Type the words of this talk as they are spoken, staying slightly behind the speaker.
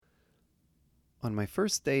On my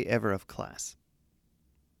first day ever of class,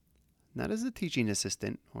 not as a teaching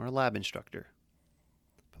assistant or a lab instructor,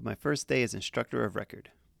 but my first day as instructor of record.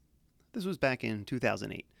 This was back in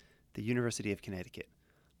 2008, the University of Connecticut.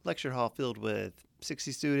 Lecture hall filled with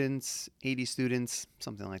 60 students, 80 students,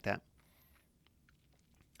 something like that.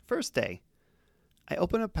 First day, I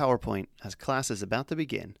open up PowerPoint as class is about to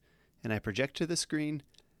begin, and I project to the screen,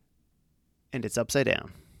 and it's upside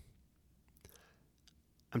down.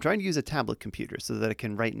 I'm trying to use a tablet computer so that I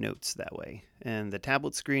can write notes that way, and the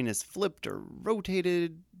tablet screen is flipped or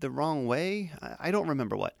rotated the wrong way. I don't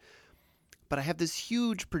remember what. But I have this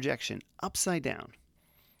huge projection upside down,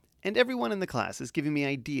 and everyone in the class is giving me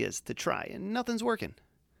ideas to try, and nothing's working.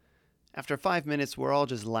 After 5 minutes, we're all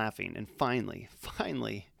just laughing, and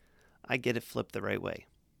finally, I get it flipped the right way.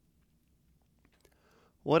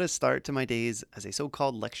 What a start to my days as a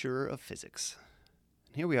so-called lecturer of physics.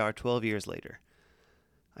 And here we are 12 years later.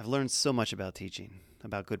 I've learned so much about teaching,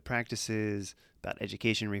 about good practices, about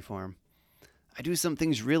education reform. I do some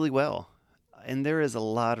things really well, and there is a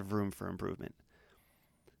lot of room for improvement.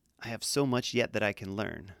 I have so much yet that I can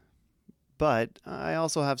learn, but I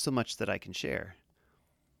also have so much that I can share.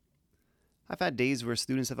 I've had days where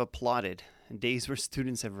students have applauded, and days where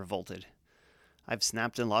students have revolted. I've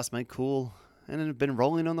snapped and lost my cool, and have been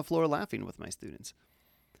rolling on the floor laughing with my students.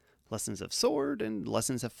 Lessons have soared, and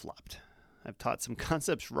lessons have flopped. I've taught some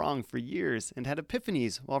concepts wrong for years and had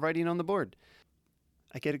epiphanies while writing on the board.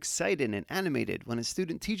 I get excited and animated when a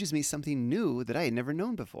student teaches me something new that I had never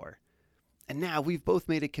known before. And now we've both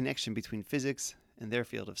made a connection between physics and their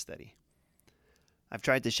field of study. I've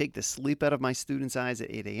tried to shake the sleep out of my students' eyes at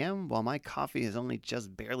 8 a.m. while my coffee has only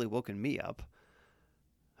just barely woken me up.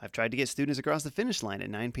 I've tried to get students across the finish line at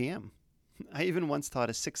 9 p.m. I even once taught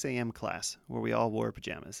a 6 a.m. class where we all wore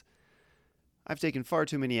pajamas. I've taken far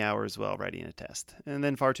too many hours while writing a test, and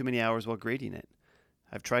then far too many hours while grading it.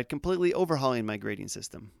 I've tried completely overhauling my grading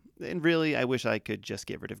system, and really I wish I could just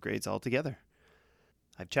get rid of grades altogether.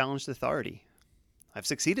 I've challenged authority. I've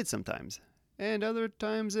succeeded sometimes, and other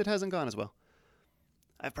times it hasn't gone as well.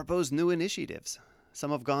 I've proposed new initiatives.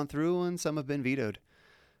 Some have gone through and some have been vetoed.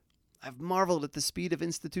 I've marveled at the speed of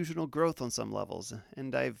institutional growth on some levels,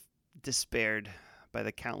 and I've despaired by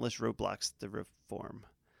the countless roadblocks to reform.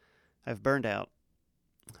 I've burned out.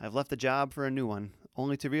 I've left the job for a new one,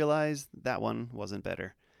 only to realize that one wasn't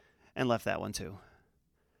better, and left that one too.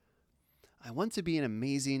 I want to be an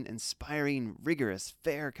amazing, inspiring, rigorous,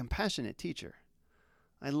 fair, compassionate teacher.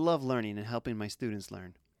 I love learning and helping my students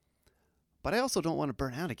learn. But I also don't want to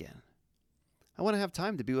burn out again. I want to have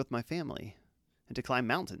time to be with my family, and to climb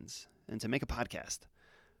mountains, and to make a podcast.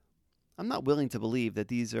 I'm not willing to believe that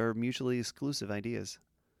these are mutually exclusive ideas.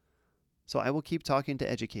 So I will keep talking to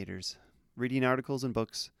educators, reading articles and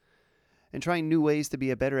books, and trying new ways to be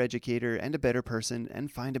a better educator and a better person and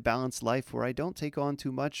find a balanced life where I don't take on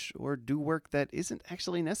too much or do work that isn't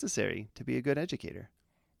actually necessary to be a good educator.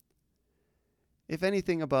 If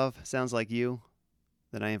anything above sounds like you,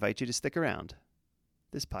 then I invite you to stick around.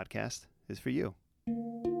 This podcast is for you.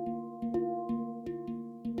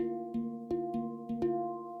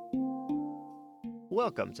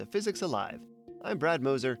 Welcome to Physics Alive. I'm Brad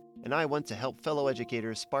Moser, and I want to help fellow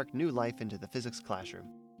educators spark new life into the physics classroom.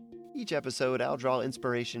 Each episode, I'll draw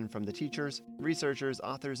inspiration from the teachers, researchers,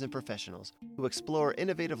 authors, and professionals who explore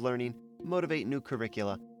innovative learning, motivate new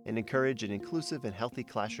curricula, and encourage an inclusive and healthy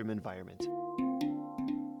classroom environment.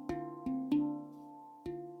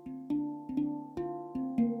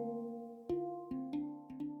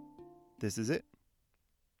 This is it.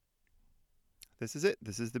 This is it.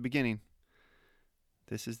 This is the beginning.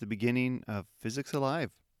 This is the beginning of Physics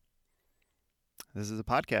Alive. This is a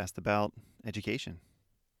podcast about education,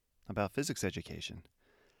 about physics education.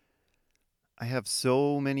 I have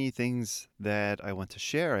so many things that I want to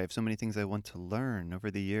share. I have so many things I want to learn.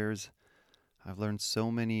 Over the years, I've learned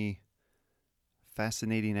so many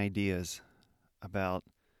fascinating ideas about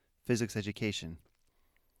physics education,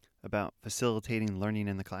 about facilitating learning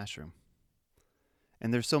in the classroom.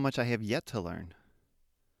 And there's so much I have yet to learn.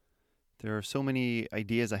 There are so many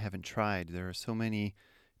ideas I haven't tried. There are so many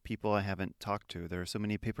people I haven't talked to. There are so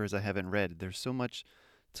many papers I haven't read. There's so much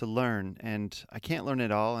to learn, and I can't learn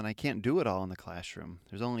it all, and I can't do it all in the classroom.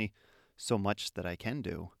 There's only so much that I can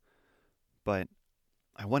do. But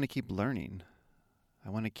I want to keep learning.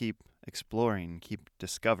 I want to keep exploring, keep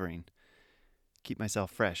discovering, keep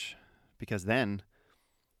myself fresh, because then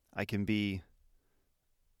I can be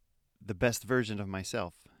the best version of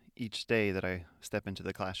myself each day that I step into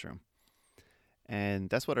the classroom. And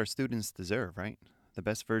that's what our students deserve, right? The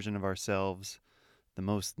best version of ourselves, the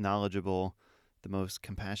most knowledgeable, the most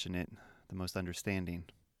compassionate, the most understanding.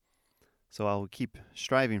 So I'll keep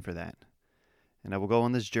striving for that. And I will go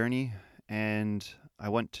on this journey, and I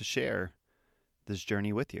want to share this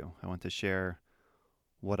journey with you. I want to share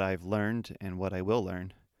what I've learned and what I will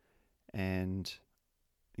learn. And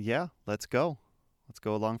yeah, let's go. Let's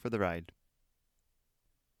go along for the ride.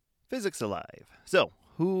 Physics Alive. So,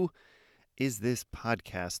 who is this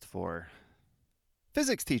podcast for?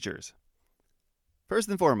 Physics teachers. First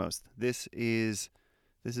and foremost, this is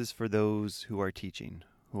for those who are teaching,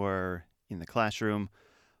 who are in the classroom,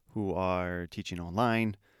 who are teaching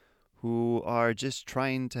online, who are just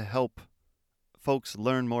trying to help folks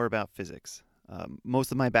learn more about physics.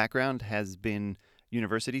 Most of my background has been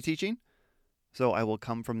university teaching, so I will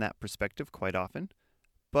come from that perspective quite often.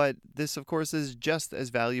 But this, of course, is just as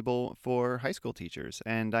valuable for high school teachers.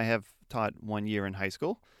 And I have taught 1 year in high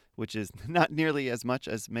school, which is not nearly as much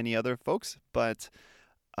as many other folks, but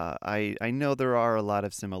I know there are a lot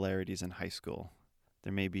of similarities in high school.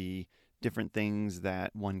 There may be different things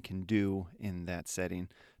that one can do in that setting.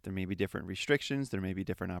 There may be different restrictions. There may be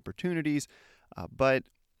different opportunities, but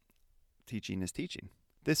teaching is teaching.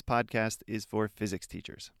 This podcast is for physics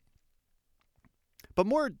teachers. But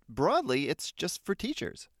more broadly, it's just for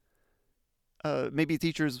teachers. Maybe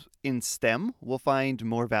teachers in STEM will find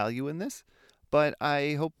more value in this, but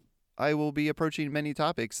I hope I will be approaching many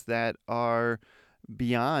topics that are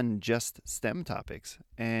beyond just STEM topics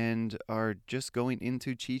and are just going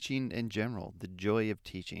into teaching in general, the joy of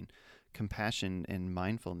teaching, compassion and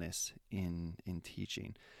mindfulness in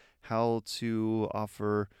teaching, how to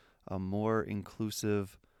offer a more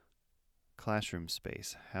inclusive classroom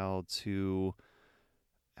space, how to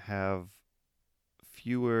have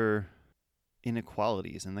fewer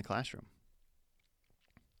inequalities in the classroom.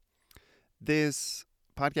 This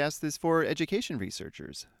podcast is for education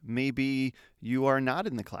researchers. Maybe you are not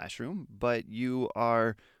in the classroom, but you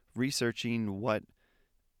are researching what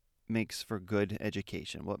makes for good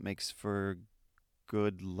education, what makes for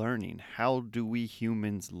good learning. How do we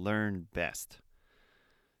humans learn best?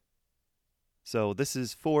 So this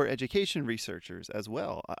is for education researchers as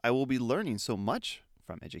well. I will be learning so much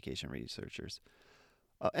from education researchers.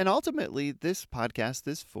 And ultimately, this podcast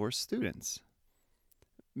is for students.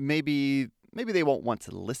 Maybe they won't want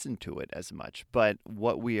to listen to it as much, but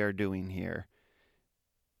what we are doing here,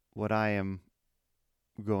 what I am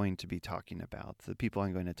going to be talking about, the people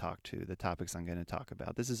I'm going to talk to, the topics I'm going to talk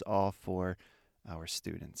about, this is all for our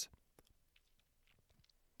students.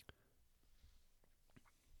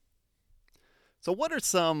 So what are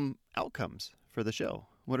some outcomes for the show?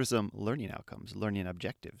 What are some learning outcomes, learning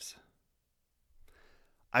objectives?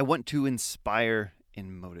 I want to inspire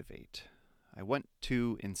and motivate. I want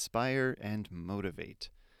to inspire and motivate.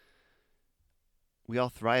 We all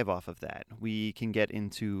thrive off of that. We can get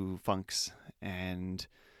into funks and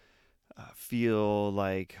feel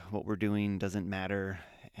like what we're doing doesn't matter,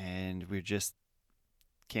 and we just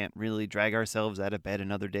can't really drag ourselves out of bed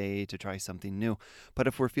another day to try something new. But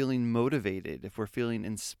if we're feeling motivated, if we're feeling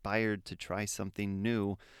inspired to try something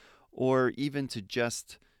new, or even to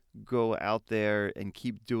just go out there and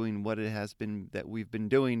keep doing what it has been that we've been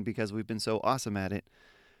doing because we've been so awesome at it,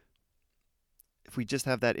 if we just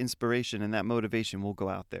have that inspiration and that motivation, we'll go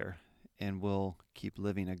out there and we'll keep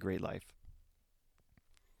living a great life.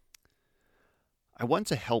 I want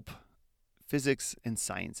to help physics and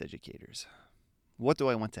science educators. What do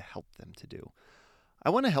I want to help them to do? I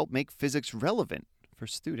want to help make physics relevant for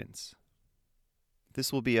students.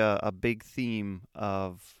 This will be a big theme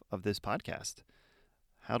of this podcast.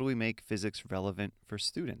 How do we make physics relevant for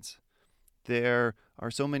students? There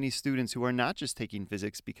are so many students who are not just taking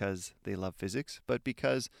physics because they love physics, but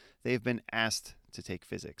because they've been asked to take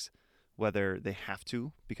physics, whether they have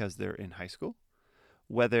to because they're in high school,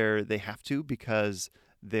 whether they have to because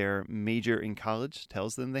their major in college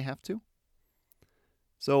tells them they have to.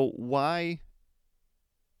 So why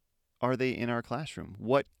are they in our classroom?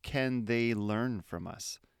 What can they learn from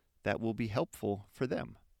us that will be helpful for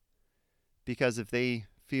them? Because if they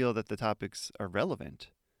feel that the topics are relevant,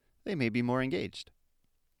 they may be more engaged.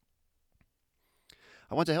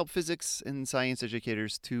 I want to help physics and science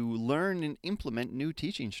educators to learn and implement new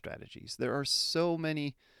teaching strategies. There are so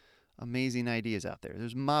many amazing ideas out there.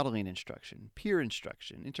 There's modeling instruction, peer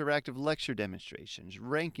instruction, interactive lecture demonstrations,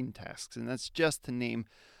 ranking tasks, and that's just to name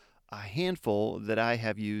a handful that I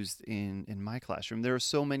have used in my classroom. There are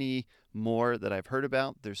so many more that I've heard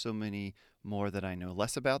about. There's so many more that I know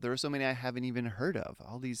less about. There are so many I haven't even heard of.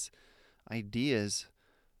 All these ideas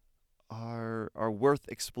are worth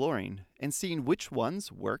exploring and seeing which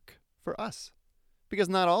ones work for us, because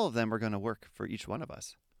not all of them are going to work for each one of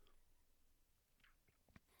us.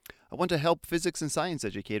 I want to help physics and science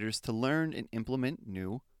educators to learn and implement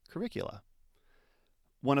new curricula.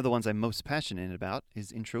 One of the ones I'm most passionate about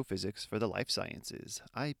is Intro Physics for the Life Sciences.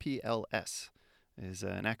 IPLS is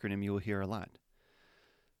an acronym you will hear a lot.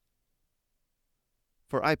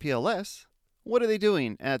 For IPLS, what are they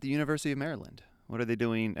doing at the University of Maryland? What are they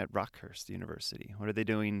doing at Rockhurst University? What are they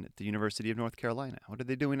doing at the University of North Carolina? What are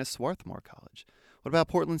they doing at Swarthmore College? What about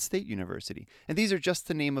Portland State University? And these are just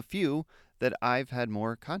to name a few that I've had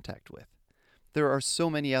more contact with. There are so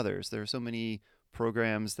many others. There are so many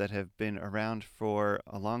programs that have been around for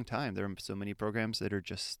a long time. There are so many programs that are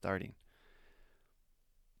just starting.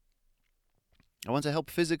 I want to help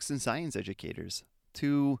physics and science educators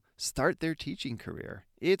to start their teaching career.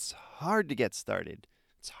 It's hard to get started.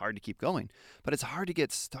 It's hard to keep going, but it's hard to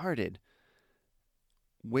get started.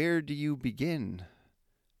 Where do you begin?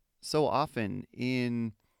 So often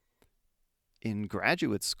in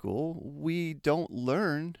graduate school, we don't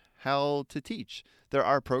learn how to teach. There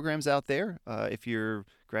are programs out there, if your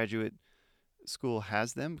graduate school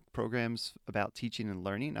has them, programs about teaching and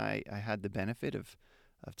learning. I had the benefit of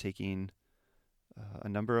taking a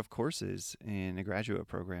number of courses in a graduate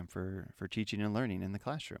program for teaching and learning in the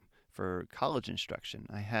classroom. For college instruction,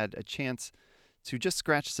 I had a chance to just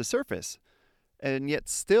scratch the surface, and yet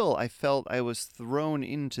still I felt I was thrown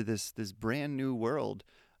into this brand new world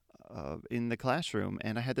in the classroom,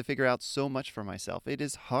 and I had to figure out so much for myself. It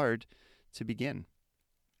is hard to begin,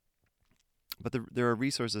 but there are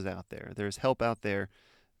resources out there. There's help out there.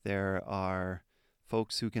 There are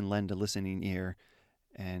folks who can lend a listening ear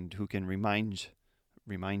and who can remind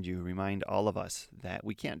all of us that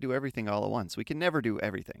we can't do everything all at once. We can never do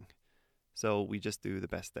everything. So we just do the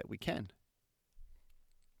best that we can.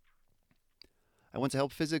 I want to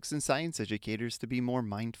help physics and science educators to be more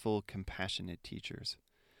mindful, compassionate teachers.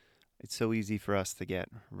 It's so easy for us to get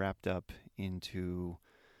wrapped up into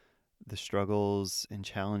the struggles and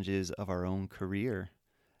challenges of our own career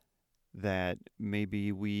that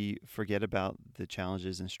maybe we forget about the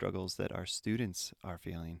challenges and struggles that our students are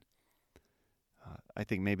feeling. I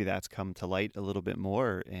think maybe that's come to light a little bit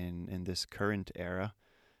more in this current era.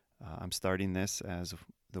 I'm starting this as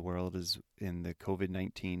the world is in the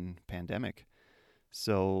COVID-19 pandemic.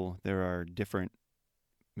 So there are different,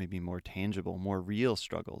 maybe more tangible, more real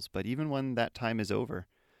struggles. But even when that time is over,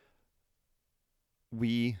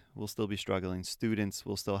 we will still be struggling. Students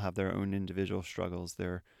will still have their own individual struggles.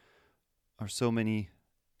 There are so many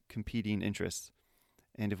competing interests.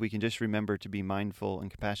 And if we can just remember to be mindful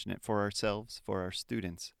and compassionate for ourselves, for our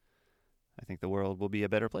students, I think the world will be a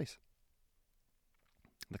better place.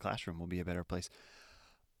 The classroom will be a better place.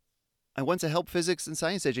 I want to help physics and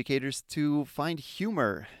science educators to find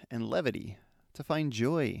humor and levity, to find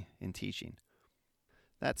joy in teaching.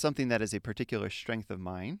 That's something that is a particular strength of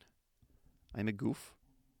mine. I'm a goof.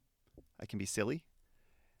 I can be silly.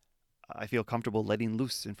 I feel comfortable letting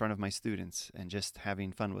loose in front of my students and just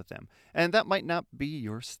having fun with them. And that might not be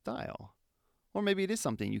your style. Or maybe it is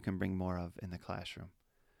something you can bring more of in the classroom.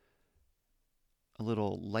 A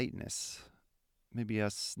little lightness. Maybe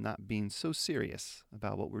us not being so serious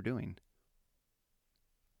about what we're doing.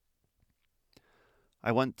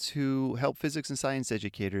 I want to help physics and science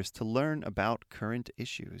educators to learn about current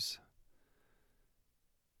issues.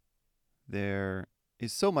 There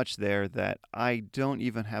is so much there that I don't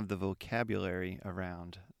even have the vocabulary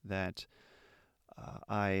around, that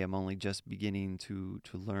I am only just beginning to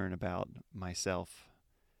learn about myself.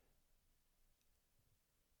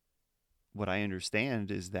 What I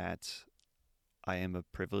understand is that I am a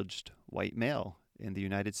privileged white male in the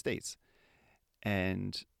United States,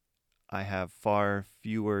 and I have far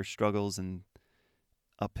fewer struggles and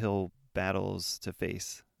uphill battles to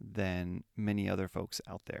face than many other folks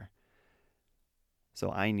out there. So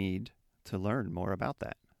I need to learn more about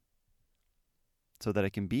that so that I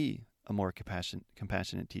can be a more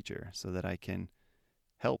compassionate teacher, so that I can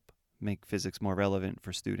help make physics more relevant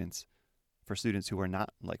for students who are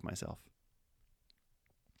not like myself.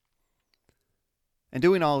 And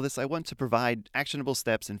doing all of this, I want to provide actionable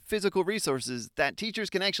steps and physical resources that teachers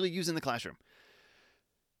can actually use in the classroom.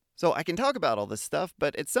 So I can talk about all this stuff,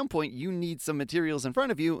 but at some point you need some materials in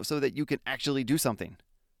front of you so that you can actually do something.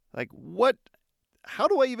 Like, how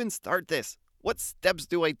do I even start this? What steps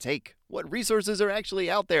do I take? What resources are actually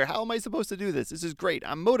out there? How am I supposed to do this? This is great.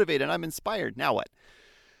 I'm motivated. I'm inspired. Now what?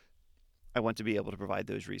 I want to be able to provide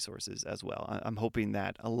those resources as well. I'm hoping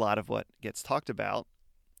that a lot of what gets talked about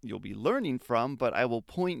you'll be learning from, but I will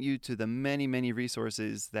point you to the many, many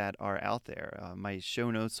resources that are out there. My show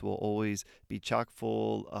notes will always be chock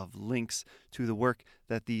full of links to the work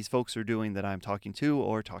that these folks are doing that I'm talking to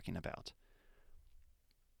or talking about.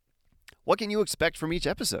 What can you expect from each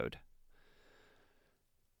episode?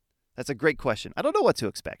 That's a great question. I don't know what to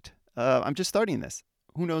expect. I'm just starting this.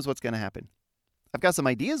 Who knows what's going to happen? I've got some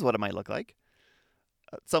ideas what it might look like.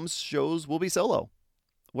 Some shows will be solo,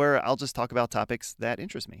 where I'll just talk about topics that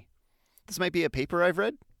interest me. This might be a paper I've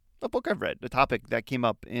read, a book I've read, a topic that came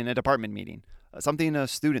up in a department meeting, something a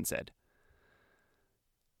student said.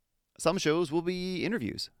 Some shows will be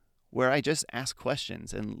interviews, where I just ask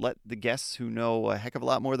questions and let the guests who know a heck of a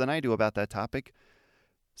lot more than I do about that topic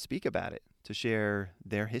speak about it, to share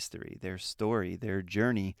their history, their story, their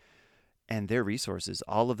journey, and their resources,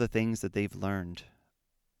 all of the things that they've learned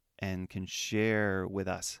and can share with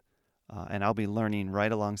us. And I'll be learning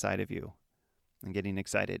right alongside of you and getting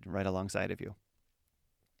excited right alongside of you.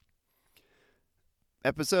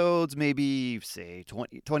 Episodes, maybe, say,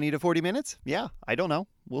 20 to 40 minutes? Yeah, I don't know.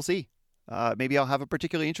 We'll see. Maybe I'll have a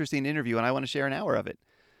particularly interesting interview and I want to share an hour of it.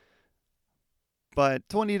 But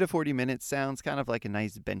 20 to 40 minutes sounds kind of like a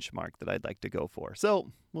nice benchmark that I'd like to go for.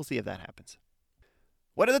 So we'll see if that happens.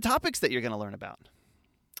 What are the topics that you're going to learn about?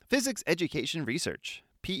 Physics Education Research,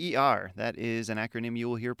 PER. That is an acronym you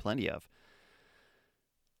will hear plenty of.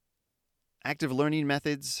 Active learning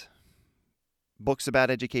methods, books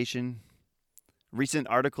about education, recent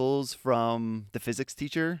articles from the physics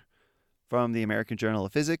teacher, from the American Journal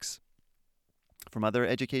of Physics, from other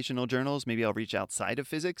educational journals. Maybe I'll reach outside of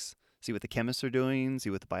physics, see what the chemists are doing, see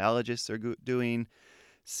what the biologists are doing,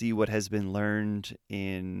 see what has been learned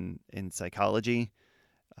in psychology,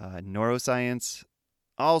 neuroscience,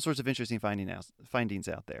 all sorts of interesting findings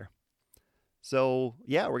out there. So,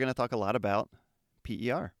 yeah, we're going to talk a lot about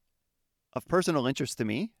PER. Of personal interest to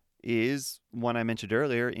me is one I mentioned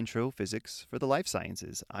earlier, Intro Physics for the Life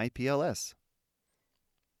Sciences, IPLS.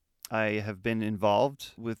 I have been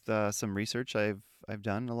involved with some research I've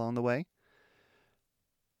done along the way.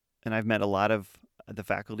 And I've met a lot of the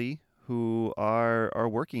faculty who are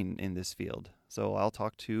working in this field. So I'll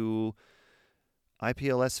talk to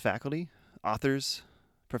IPLS faculty, authors,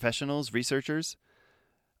 professionals, researchers.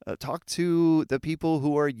 Talk to the people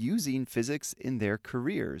who are using physics in their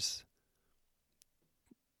careers.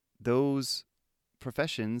 Those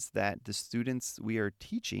professions that the students we are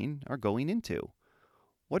teaching are going into.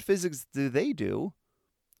 What physics do they do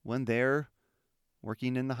when they're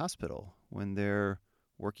working in the hospital, when they're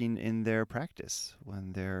working in their practice,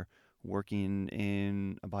 when they're working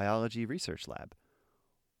in a biology research lab?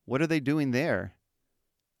 What are they doing there?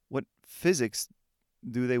 What physics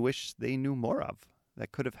do they wish they knew more of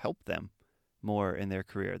that could have helped them more in their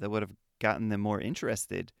career, that would have gotten them more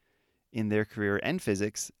interested in their career and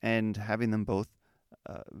physics, and having them both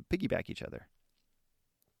piggyback each other?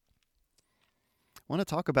 I want to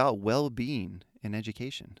talk about well-being in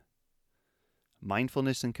education.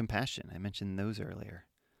 Mindfulness and compassion. I mentioned those earlier.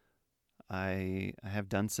 I have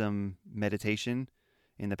done some meditation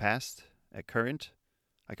in the past. At current,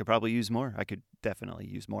 I could probably use more. I could definitely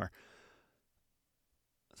use more.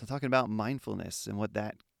 So talking about mindfulness and what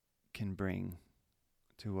that can bring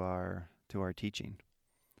to our teaching.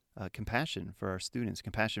 Compassion for our students,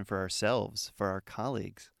 compassion for ourselves, for our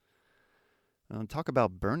colleagues. Talk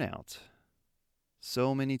about burnout.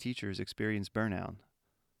 So many teachers experience burnout.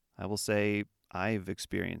 I will say I've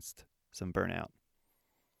experienced some burnout,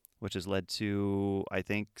 which has led to, I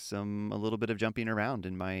think, a little bit of jumping around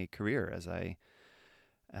in my career as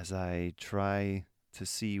I try to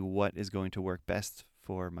see what is going to work best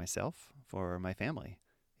for myself, for my family.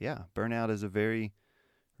 Yeah, burnout is a very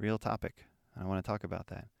real topic. I want to talk about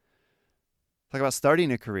that. Talk about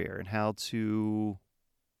starting a career and how to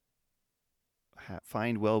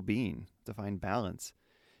find well-being, to find balance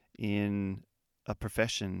in a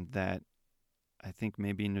profession that I think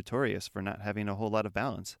may be notorious for not having a whole lot of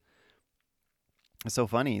balance. It's so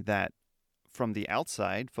funny that from the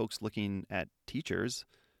outside, folks looking at teachers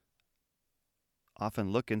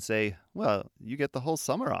often look and say, well, you get the whole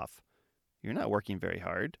summer off. You're not working very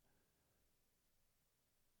hard.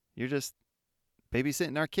 You're just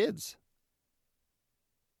babysitting our kids.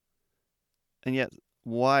 And yet,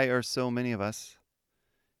 why are so many of us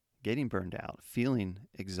getting burned out, feeling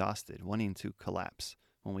exhausted, wanting to collapse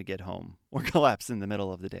when we get home, or collapse in the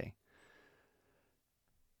middle of the day?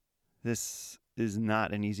 This is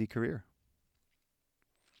not an easy career.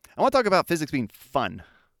 I want to talk about physics being fun.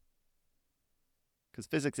 Because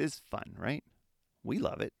physics is fun, right? We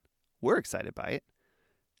love it. We're excited by it.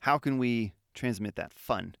 How can we transmit that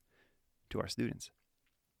fun to our students?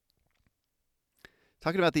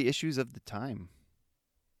 Talking about the issues of the time.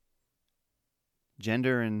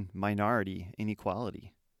 Gender and minority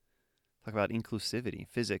inequality. Talk about inclusivity.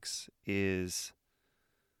 Physics is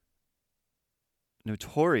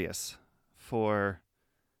notorious for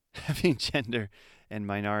having gender and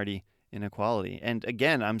minority inequality. And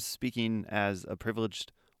again, I'm speaking as a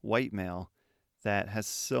privileged white male that has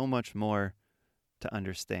so much more to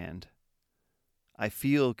understand. I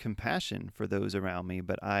feel compassion for those around me,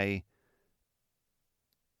 but I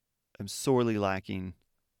am sorely lacking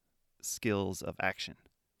skills of action.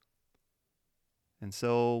 And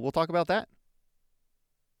so we'll talk about that.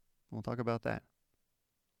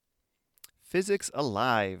 Physics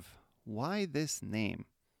Alive. Why this name?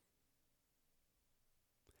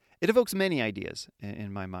 It evokes many ideas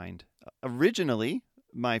in my mind. Originally,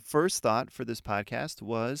 my first thought for this podcast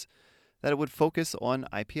was that it would focus on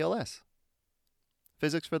IPLS,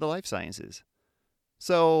 Physics for the Life Sciences.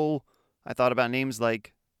 So I thought about names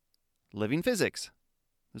like Living Physics.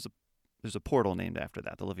 There's a portal named after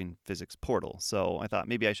that, the Living Physics portal. So I thought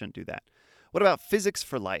maybe I shouldn't do that. What about Physics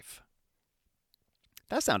for Life?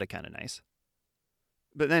 That sounded kind of nice.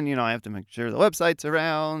 But then, I have to make sure the website's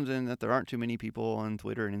around and that there aren't too many people on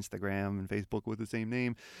Twitter and Instagram and Facebook with the same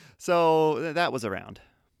name. So that was around.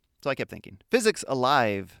 So I kept thinking, Physics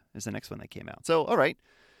Alive is the next one that came out. So, all right,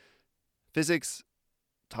 physics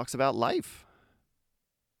talks about life.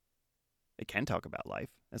 It can talk about life.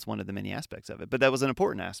 That's one of the many aspects of it. But that was an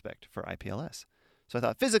important aspect for IPLS. So I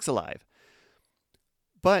thought, Physics Alive.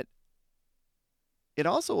 But it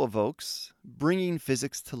also evokes bringing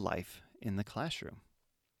physics to life in the classroom.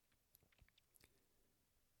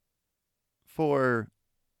 For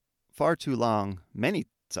far too long, many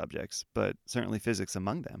subjects, but certainly physics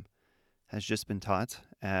among them, has just been taught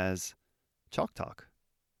as chalk talk.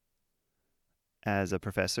 As a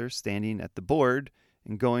professor standing at the board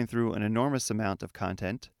and going through an enormous amount of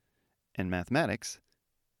content and mathematics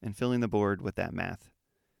and filling the board with that math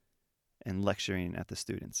and lecturing at the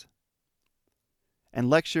students. And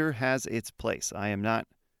lecture has its place. I am not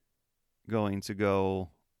going to go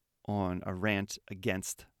on a rant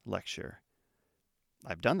against lecture.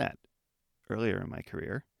 I've done that earlier in my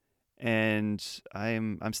career, and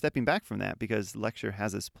I'm stepping back from that because lecture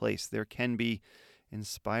has its place. There can be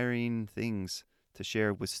inspiring things to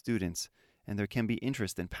share with students, and there can be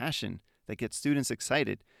interest and passion that gets students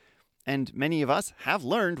excited. And many of us have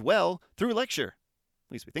learned well through lecture.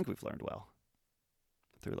 At least we think we've learned well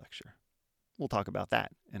through lecture. We'll talk about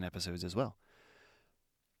that in episodes as well.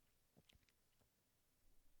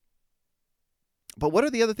 But what are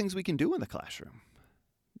the other things we can do in the classroom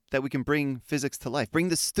that we can bring physics to life, bring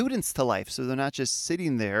the students to life so they're not just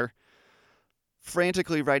sitting there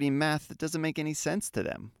frantically writing math that doesn't make any sense to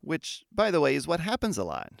them, which, by the way, is what happens a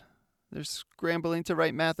lot. They're scrambling to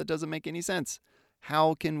write math that doesn't make any sense.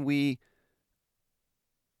 How can we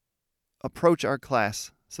approach our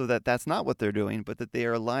class so that that's not what they're doing, but that they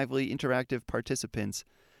are lively, interactive participants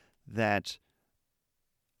that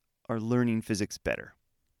are learning physics better?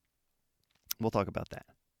 We'll talk about that.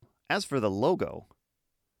 As for the logo,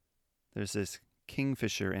 there's this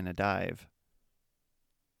kingfisher in a dive.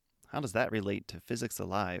 How does that relate to Physics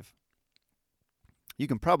Alive? You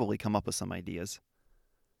can probably come up with some ideas,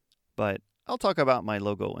 but I'll talk about my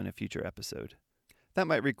logo in a future episode. That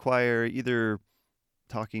might require either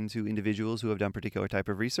talking to individuals who have done particular type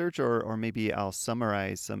of research, or maybe I'll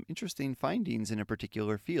summarize some interesting findings in a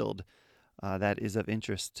particular field that is of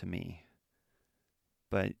interest to me.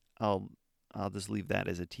 But I'll just leave that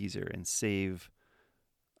as a teaser and save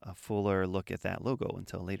a fuller look at that logo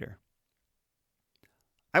until later.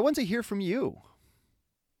 I want to hear from you.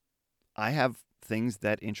 I have things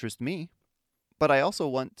that interest me, but I also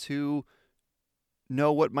want to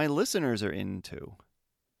know what my listeners are into.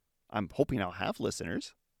 I'm hoping I'll have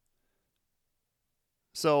listeners.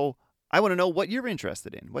 So I want to know what you're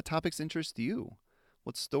interested in. What topics interest you?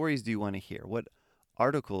 What stories do you want to hear? What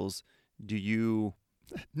articles do you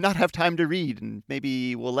not have time to read, and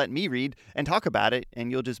maybe will let me read and talk about it,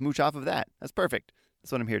 and you'll just mooch off of that? That's perfect.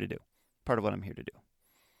 That's what I'm here to do. Part of what I'm here to do.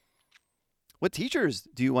 What teachers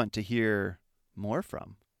do you want to hear more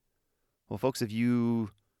from? Well, folks, have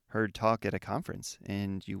you heard talk at a conference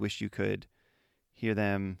and you wish you could hear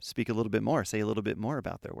them speak a little bit more, say a little bit more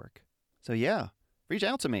about their work? So yeah, reach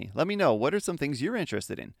out to me. Let me know. What are some things you're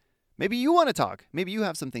interested in? Maybe you want to talk. Maybe you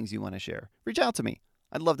have some things you want to share. Reach out to me.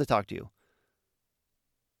 I'd love to talk to you.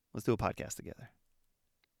 Let's do a podcast together.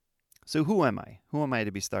 So who am I? Who am I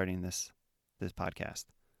to be starting this podcast?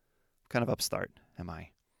 What kind of upstart am I?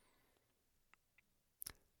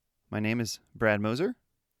 My name is Brad Moser.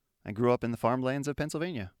 I grew up in the farmlands of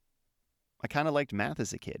Pennsylvania. I kind of liked math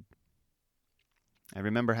as a kid. I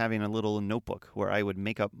remember having a little notebook where I would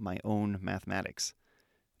make up my own mathematics,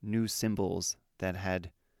 new symbols that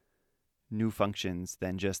had new functions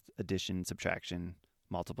than just addition, subtraction,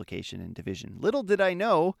 multiplication, and division. Little did I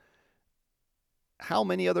know how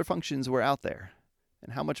many other functions were out there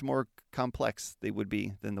and how much more complex they would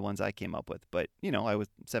be than the ones I came up with. But, I was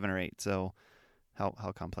 7 or 8, so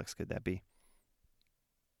how complex could that be?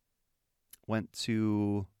 Went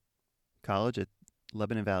to college at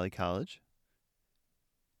Lebanon Valley College,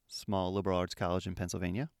 small liberal arts college in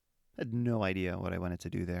Pennsylvania. Had no idea what I wanted to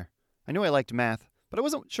do there. I knew I liked math, but I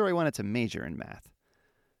wasn't sure I wanted to major in math,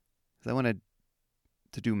 because I wanted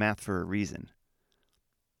to do math for a reason.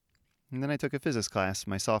 And then I took a physics class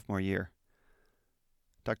my sophomore year.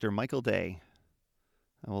 Dr. Michael Day.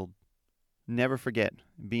 I will never forget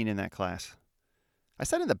being in that class. I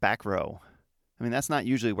sat in the back row. I mean, that's not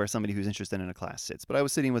usually where somebody who's interested in a class sits, but I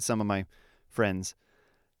was sitting with some of my friends,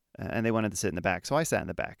 and they wanted to sit in the back, so I sat in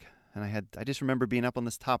the back. And I just remember being up on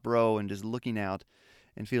this top row and just looking out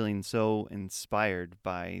and feeling so inspired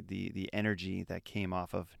by the energy that came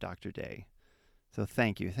off of Dr. Day. So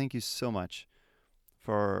thank you so much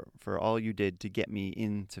for all you did to get me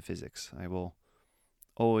into physics. I will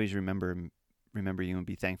always remember you and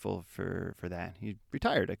be thankful for that. He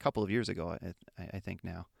retired a couple of years ago, I think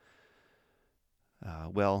now.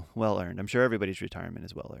 Well earned. I'm sure everybody's retirement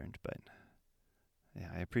is well earned, but yeah,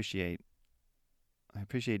 I appreciate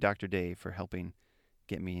Dr. Day for helping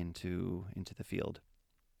get me into the field.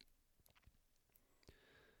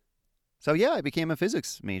 So yeah, I became a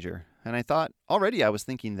physics major, and I was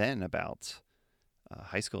thinking then about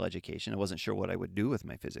high school education. I wasn't sure what I would do with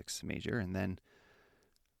my physics major, and then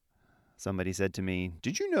somebody said to me,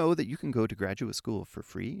 "Did you know that you can go to graduate school for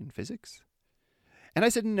free in physics?" And I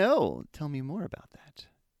said, "No, tell me more about that."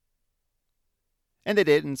 And they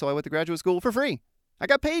did, and so I went to graduate school for free. I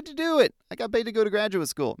got paid to do it. I got paid to go to graduate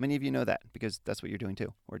school. Many of you know that because that's what you're doing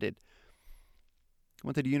too, or did.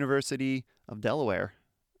 Went to the University of Delaware,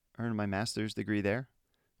 earned my master's degree there.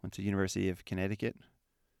 Went to the University of Connecticut,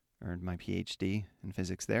 earned my PhD in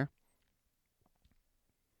physics there.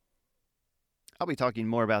 I'll be talking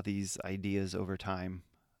more about these ideas over time.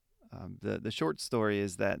 The short story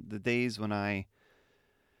is that the days when I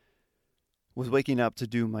was waking up to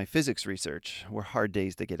do my physics research were hard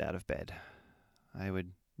days to get out of bed. I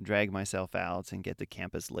would drag myself out and get to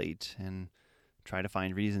campus late and try to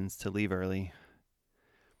find reasons to leave early.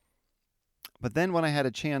 But then when I had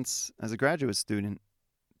a chance as a graduate student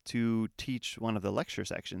to teach one of the lecture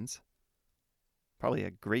sections, probably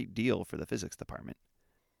a great deal for the physics department.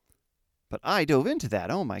 But I dove into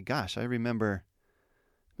that. Oh my gosh, I remember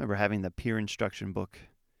having the peer instruction book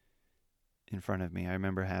in front of me. I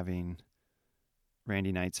remember having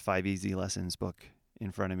Randy Knight's 5 Easy Lessons book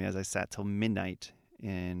in front of me as I sat till midnight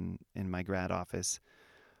in my grad office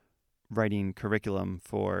writing curriculum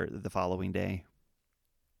for the following day,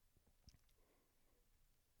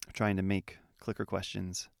 trying to make clicker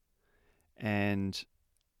questions. And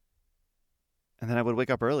then I would wake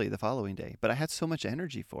up early the following day. But I had so much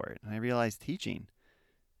energy for it, and I realized teaching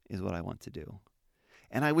is what I want to do.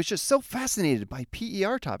 And I was just so fascinated by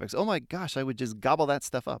PER topics. Oh my gosh, I would just gobble that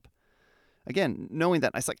stuff up. Again, knowing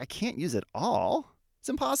that, I can't use it all. It's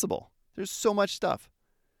impossible. There's so much stuff.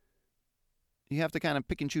 You have to kind of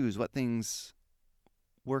pick and choose what things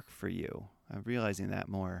work for you. I'm realizing that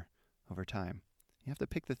more over time. You have to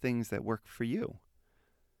pick the things that work for you.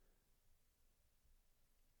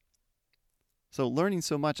 So learning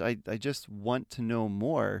so much, I just want to know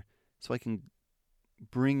more so I can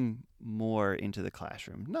bring more into the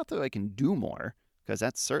classroom. Not that I can do more, because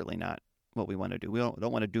that's certainly not what we want to do. We don't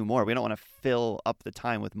want to do more. We don't want to fill up the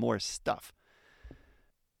time with more stuff.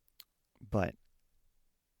 But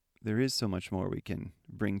there is so much more we can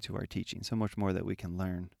bring to our teaching, so much more that we can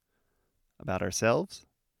learn about ourselves,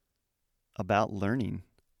 about learning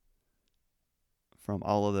from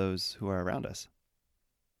all of those who are around us.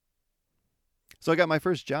 So I got my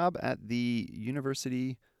first job at the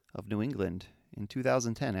University of New England in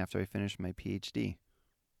 2010 after I finished my PhD.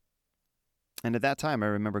 And at that time, I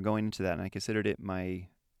remember going into that, and I considered it my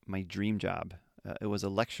dream job. It was a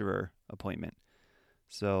lecturer appointment.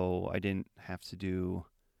 So I didn't have to do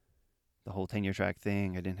the whole tenure track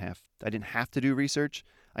thing. I didn't have to do research.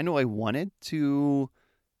 I know I wanted to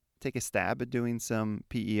take a stab at doing some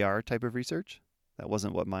PER type of research. That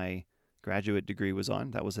wasn't what my graduate degree was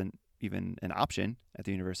on. That wasn't even an option at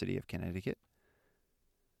the University of Connecticut.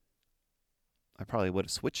 I probably would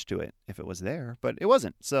have switched to it if it was there, but it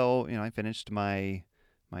wasn't. So, I finished my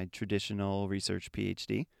traditional research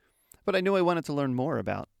PhD, but I knew I wanted to learn more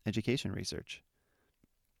about education research.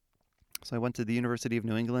 So I went to the University of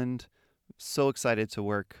New England. So excited to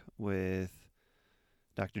work with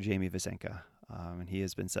Dr. Jamie Visenka, and he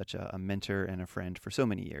has been such a mentor and a friend for so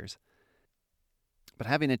many years. But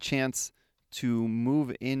having a chance to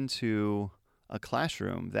move into a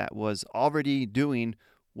classroom that was already doing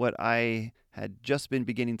what I had just been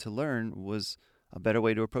beginning to learn was a better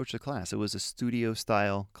way to approach the class. It was a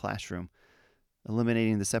studio-style classroom,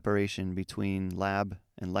 eliminating the separation between lab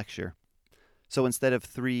and lecture. So instead of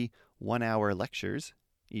 3 one-hour lectures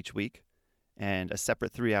each week and a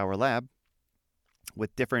separate 3-hour lab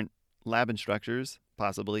with different lab instructors,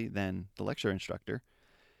 possibly, than the lecture instructor,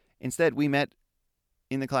 instead we met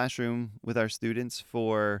in the classroom with our students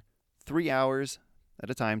for 3 hours at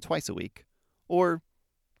a time, twice a week, or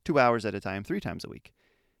 2 hours at a time, 3 times a week.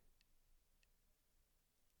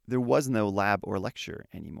 There was no lab or lecture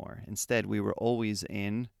anymore. Instead, we were always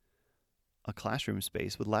in a classroom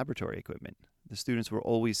space with laboratory equipment. The students were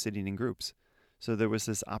always sitting in groups. So there was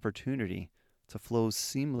this opportunity to flow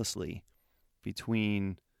seamlessly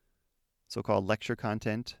between so-called lecture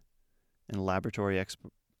content and laboratory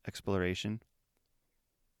exploration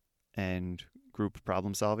and group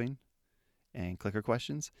problem solving and clicker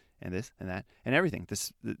questions and this and that and everything.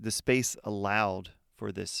 The space allowed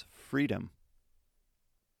for this freedom.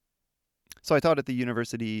 So I taught at the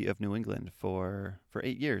University of New England for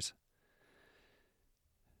 8 years.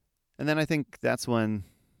 And then I think that's when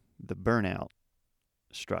the burnout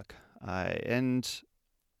struck. And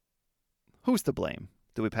who's to blame?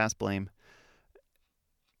 Do we pass blame?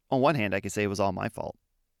 On one hand, I could say it was all my fault.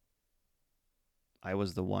 I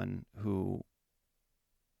was the one who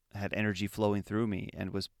had energy flowing through me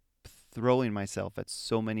and was throwing myself at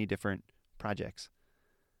so many different projects.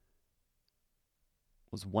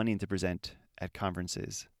 Was wanting to present at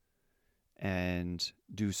conferences and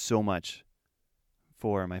do so much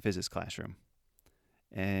for my physics classroom,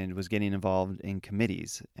 and was getting involved in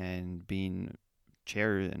committees and being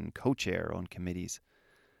chair and co-chair on committees.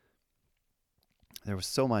 There was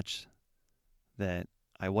so much that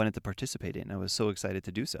I wanted to participate in. I was so excited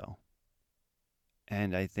to do so.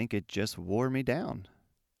 And I think it just wore me down.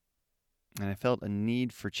 And I felt a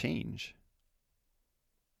need for change.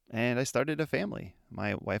 And I started a family.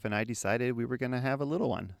 My wife and I decided we were going to have a little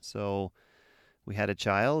one. So we had a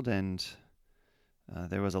child, and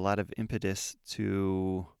there was a lot of impetus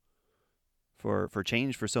for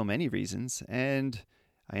change for so many reasons. And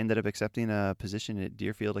I ended up accepting a position at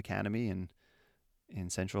Deerfield Academy in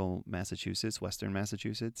central Massachusetts, western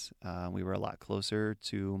Massachusetts. We were a lot closer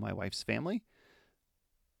to my wife's family.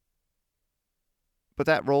 But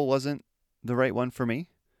that role wasn't the right one for me.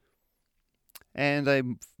 And I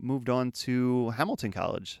moved on to Hamilton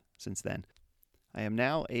College since then. I am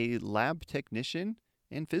now a lab technician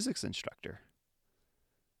and physics instructor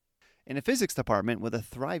in a physics department with a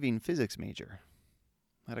thriving physics major.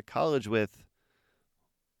 At a college with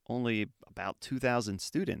only about 2,000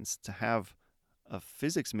 students, to have a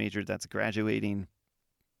physics major that's graduating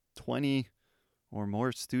 20 or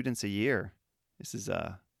more students a year. This is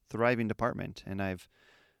a thriving department, and I've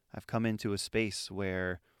come into a space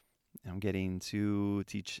where I'm getting to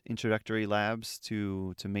teach introductory labs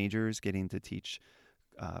to majors, getting to teach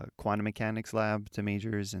quantum mechanics lab to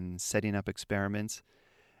majors, and setting up experiments.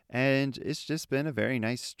 And it's just been a very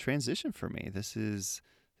nice transition for me. This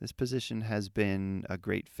position has been a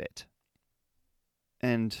great fit.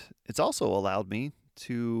 And it's also allowed me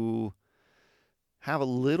to have a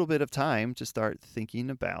little bit of time to start thinking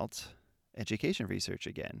about education research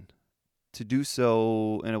again, to do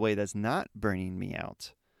so in a way that's not burning me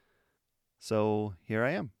out. So here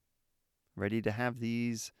I am, ready to have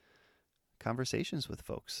these conversations with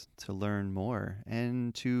folks, to learn more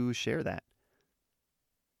and to share that.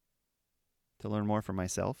 To learn more for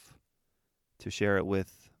myself, to share it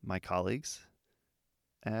with my colleagues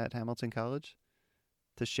at Hamilton College,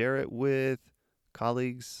 to share it with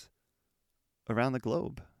colleagues around the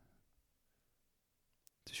globe,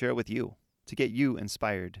 to share it with you, to get you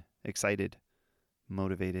inspired, excited,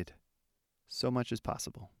 motivated. So much is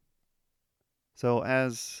possible. So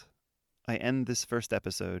as I end this first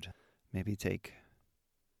episode, maybe take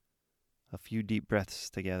a few deep breaths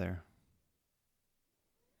together.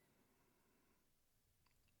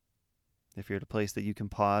 If you're at a place that you can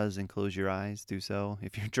pause and close your eyes, do so.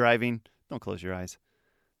 If you're driving, don't close your eyes.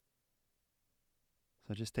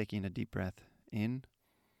 So just taking a deep breath in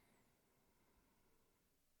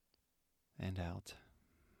and out.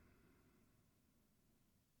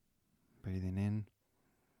 Breathing in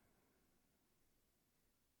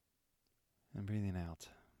and breathing out.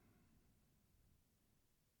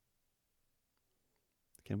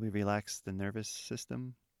 Can we relax the nervous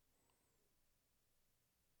system?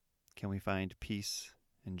 Can we find peace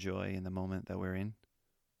and joy in the moment that we're in?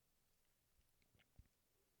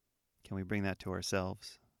 Can we bring that to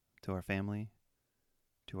ourselves, to our family,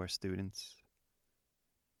 to our students,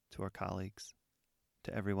 to our colleagues,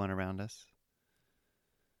 to everyone around us?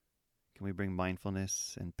 Can we bring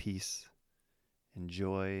mindfulness and peace and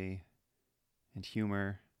joy and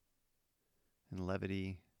humor and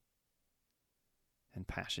levity and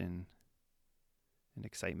passion and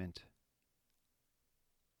excitement?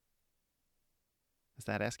 Is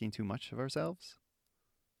that asking too much of ourselves?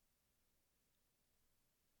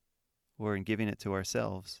 Or in giving it to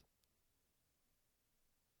ourselves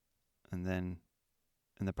and then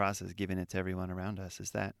in the process giving it to everyone around us,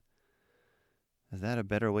 is that a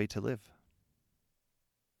better way to live?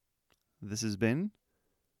 This has been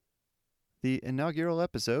the inaugural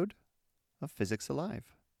episode of Physics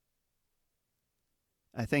Alive.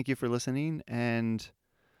 I thank you for listening, and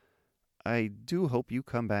I do hope you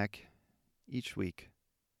come back each week,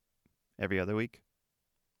 every other week,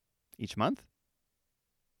 each month.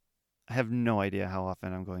 I have no idea how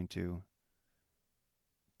often I'm going to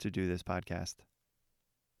do this podcast.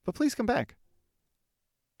 But please come back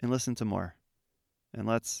and listen to more. And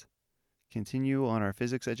let's continue on our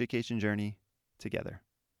physics education journey together.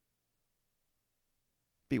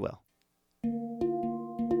 Be well.